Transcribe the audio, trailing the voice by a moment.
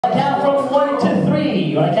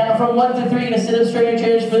I count from 1 to 3. You're gonna sit up straight in your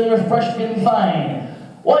chairs, feeling refreshed, feeling fine.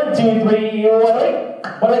 1, 2, 3. Wide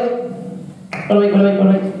awake.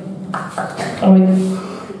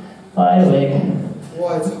 Wide awake.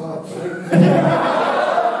 Why it's hot.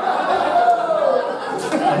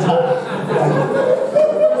 It's hot.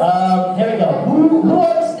 Here we go. Who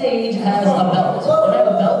on stage has a belt? Do they have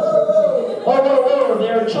a belt? Whoa,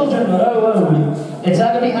 there are children. Whoa. It's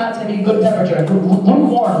not gonna be hot, it's gonna be good temperature.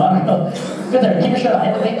 Lukewarm, I don't know. Good there. Keep your shirt on.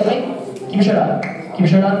 Wait. Keep your shirt on.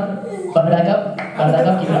 Button it back up.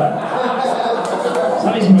 Keep it on.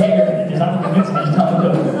 Somebody's bigger than this. I'm convinced I just don't do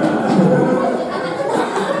it.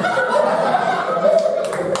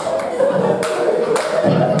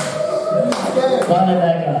 Button it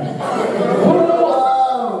back up.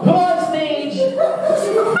 Who on stage?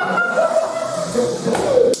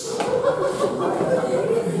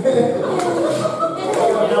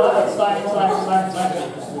 It's fine.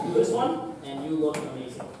 Do this one, and you look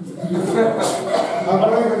amazing. I'm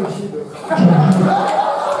not even a sheep.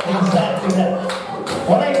 Exactly that.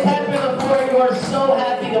 When I tap you on the floor, you are so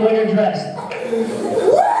happy the way you're dressed.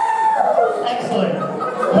 Excellent.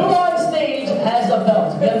 Who on stage has a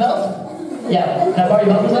belt? You have a belt? Yeah. Can I borrow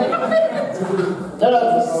your belt for a second? No.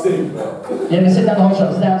 You have to sit down the whole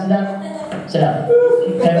show. Sit down. Can I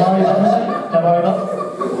borrow your belt for a second?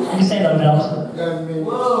 You can stand up, Jones.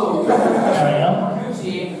 Whoa. There we go.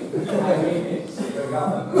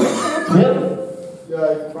 Yep.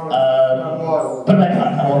 Put it back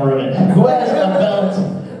on. I won't ruin it. Who has a belt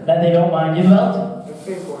that they don't mind? You have a belt? The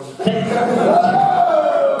fake one.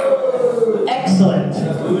 Excellent.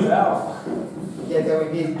 Yeah, that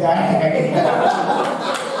would be bad.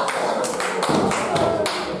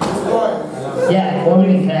 Yeah, what do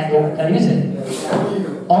you mean? Can I use it?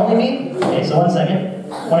 Only me? Okay, so 1 second.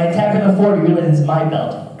 When I tap in the floor, you realize it's my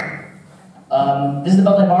belt. This is the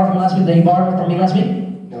belt I borrowed from last week. That you borrowed from me last week?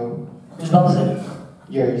 No. Whose belt is it?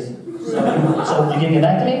 Yours. So you giving it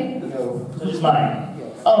back to me? No. So just mine?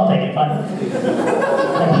 Oh, I'll take it, fine.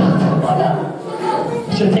 Why not?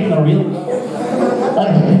 I should have taken the real.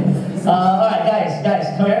 Okay. Alright, guys,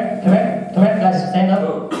 come here, guys, stand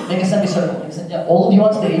up. Make a semicircle. Yeah, all of you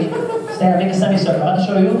on stage, stand up, make a semicircle. I'm about to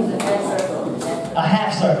show you a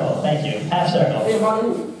half circle. Thank you. Half circle.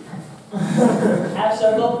 Half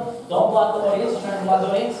circle. Don't block the audience. I'm trying to block the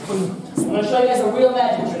audience. I'm going to show you guys a real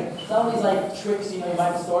magic trick. Some of these tricks you buy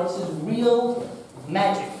in the store. This is real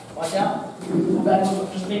magic. Watch out. Go back.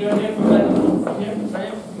 Just make it right here. Go back. Here. Right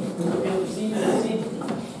here. See?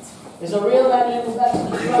 There's a real magic. Go back.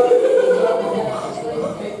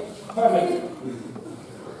 Okay. Perfect.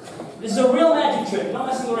 This is a real magic trick. I'm not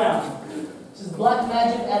messing around. This is black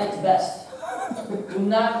magic at its best. Do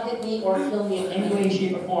not hit me or kill me in any way,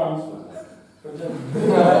 shape, or form. You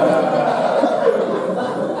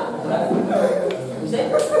say?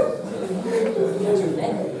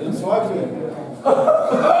 I'm swiping.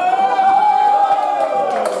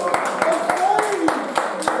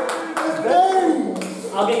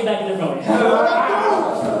 I'll get you back in the phone.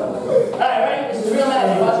 Alright, ready? This is real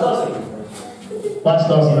magic. Watch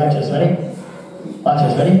closely. Watch this. Ready? Watch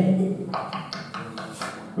this. Ready?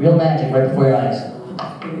 Real magic right before your eyes.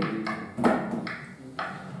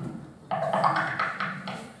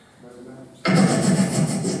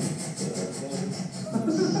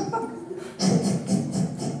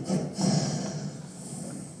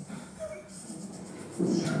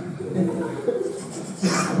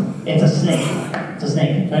 It's a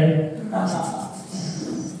snake. Ready?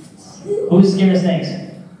 Who's scared of snakes?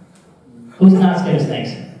 Who's not scared of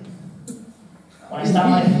snakes? When I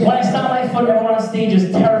stomp my foot, everyone on stage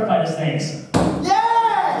is terrified of snakes. Yeah!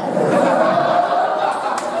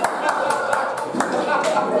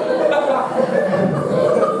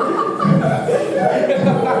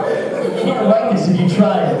 You can't write this if you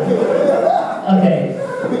try it. Okay.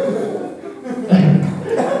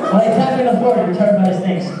 When I tap in the floor, you're terrified of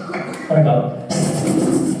snakes. There we go.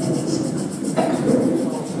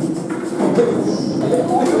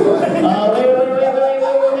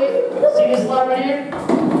 Wait. See this line right here?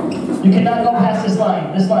 You cannot go past this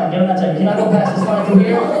line. Get on that side. You cannot go past this line through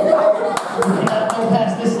here. You cannot go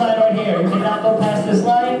past this line right here. You cannot go past this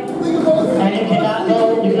line. And you cannot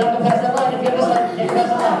go past that line. If you have this line, you can't pass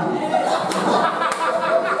that line.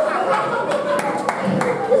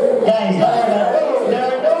 Guys, don't worry about it. There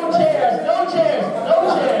are no chairs.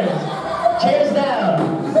 Chairs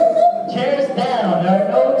down. There are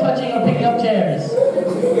no touching or picking up chairs.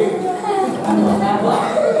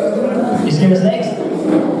 You scared of snakes?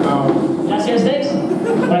 No. Not scared of snakes?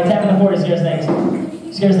 When I tap in the floor, you scared of snakes?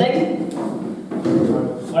 You scared of snakes?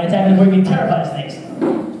 When I tap in the floor, you mean terrified of snakes?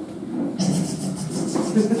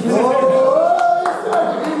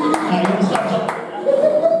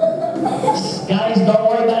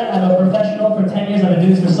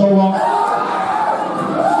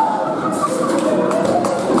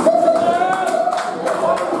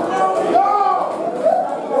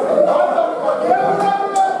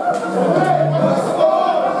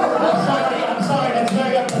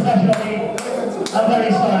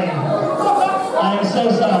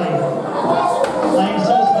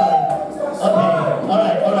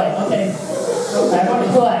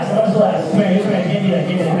 can't be there,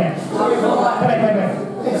 can't be there. Come here.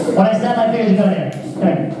 When I snap my fingers, you come in here. Come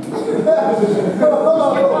here.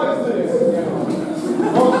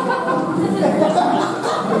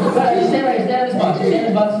 Alright, you stand right here, stand in this box. Stand in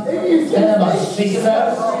this box. Stand in that box. Face the crowd.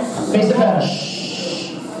 Face the crowd.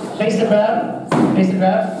 Shh. Face the crowd. Face the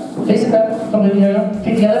crowd. Face the crowd. Come here, here.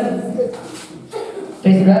 Feet together.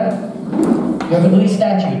 Face the crowd. You're a complete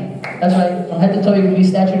statue. That's right. From head to toe, you can be a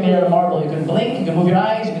statue made out of marble. You can blink, you can move your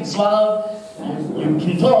eyes, you can swallow, you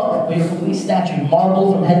can talk, but you're a complete statue.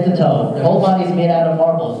 Marble from head to toe. Your whole body is made out of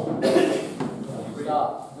marble.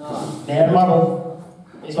 Stop. No. Made out of marble.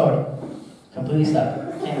 Face forward. Completely stuck.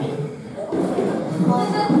 Can't move.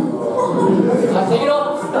 I'll take it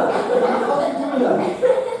off.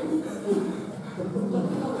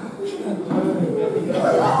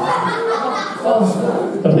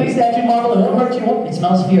 Complete statue marble, it won't hurt you. It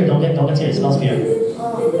smells fear. Don't get serious. It smells fear.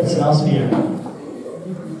 It smells fear.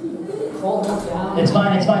 It's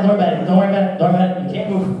fine. Don't worry about it. You can't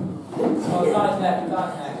move.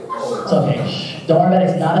 It's okay. Shh. Don't worry about it.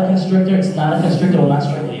 It's not a constrictor. It will not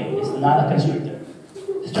strangle you. It's not a constrictor.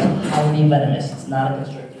 It's highly venomous. It's not a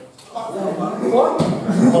constrictor. What?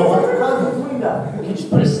 You can just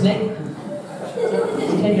put a snake.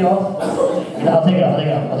 Take it off. I'll take it off,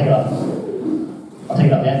 yeah?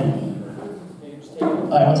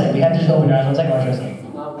 Alright, one second. We have to just open your eyes. One second,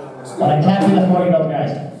 when I tap you the floor, you can open your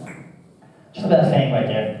eyes. Just look at that fang right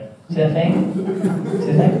there. See that fang?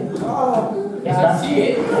 See the thing? It's not. See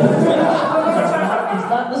it.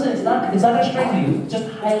 It's not gonna strangle you. Just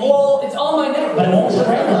highly. Well, it's on my neck. But it won't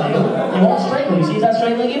strangle you. See, it's not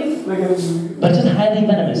strangling you? But it's just highly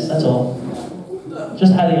venomous, that's all.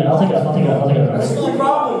 Just highly venomous. I'll take it off. That's no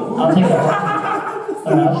problem. I'll take it off.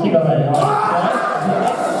 Alright, I'll just take it off right now.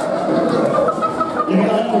 You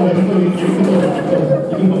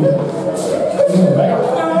can move, right?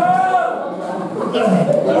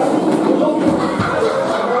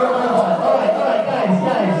 Alright, guys,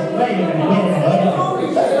 wait a minute.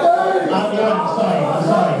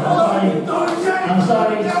 I'm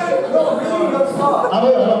sorry. I'm gonna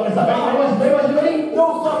stop. Ready?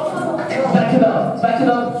 Back to belt. Back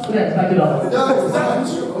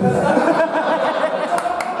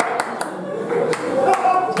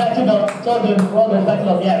to belt. It's all good. We're all good. Back to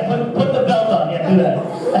belt. Yeah, put the belt on. Yeah, do that.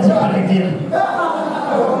 That's not a big deal.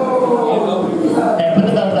 Yeah, put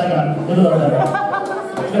the belt back on. Put the belt back on.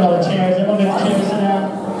 Look at all the chairs. Everyone get the chairs sit down.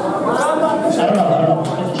 I don't know.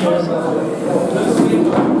 Get the chairs.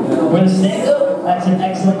 Where the snake go? That's an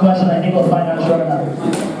excellent question. I think we'll find out short enough.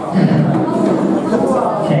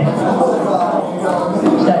 Okay.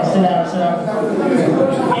 Guys, sit down.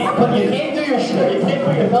 You can't do your shirt. You can't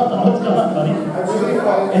put your belt on. What's going on, buddy?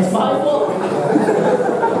 It's my fault.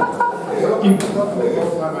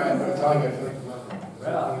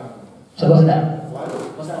 So close it down.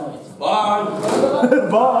 What's that noise? Bye.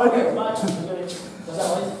 Bye.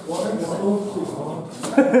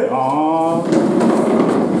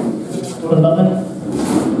 Put the belt in.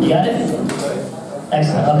 You got it?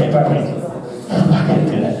 Excellent. Okay, perfect. I'm not going to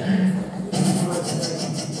do that.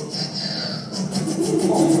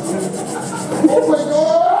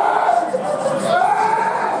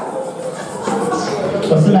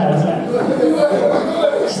 What's the matter?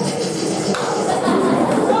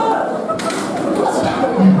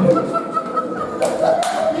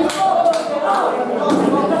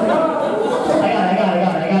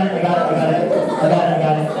 I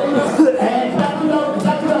got it. And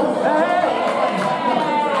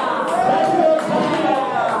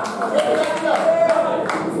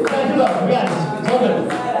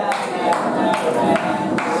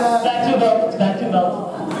back to belt. Back to belt.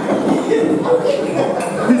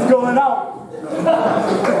 He's going out.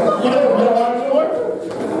 You don't want it anymore?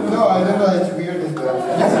 No, I don't know. It's weird.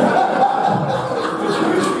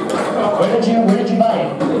 Where did you buy it?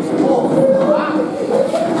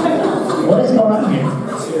 What is going on here?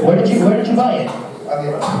 Where did you buy it?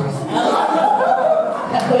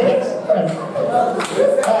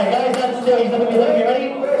 Alright, guys, that's the stage. Look at me. Look, you ready?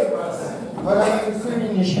 But I'm sitting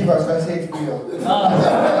in yeshiva, so I say it's real.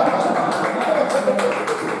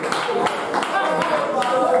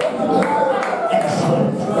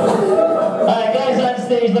 Excellent. Alright, guys, on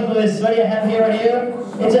stage, look at this. Ready? I have here right here.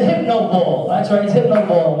 It's a hypno ball. That's right, it's hypno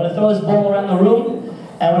ball. I'm going to throw this ball around the room,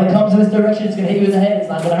 and when it comes in this direction, it's going to hit you in the head. It's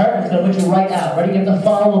not going to hurt. It's going to put you right out. Ready? You have to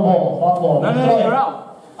follow the ball. No, you're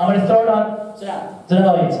out. I'm going to throw it on. Sit down,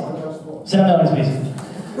 audience. Sit down, audience, please.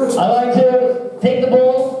 I'm going to take the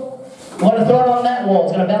ball. I'm going to throw it on that wall.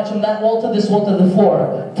 It's going to bounce from that wall to this wall to the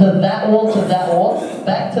floor. To that wall,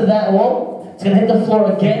 back to that wall. It's going to hit the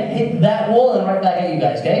floor again, hit that wall, and right back at you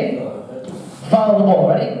guys, okay? Follow the ball,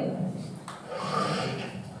 ready?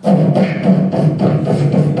 Yeah,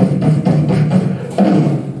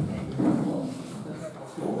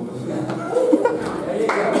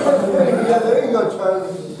 there you go,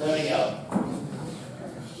 Charlie. There we go.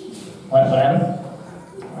 What happened?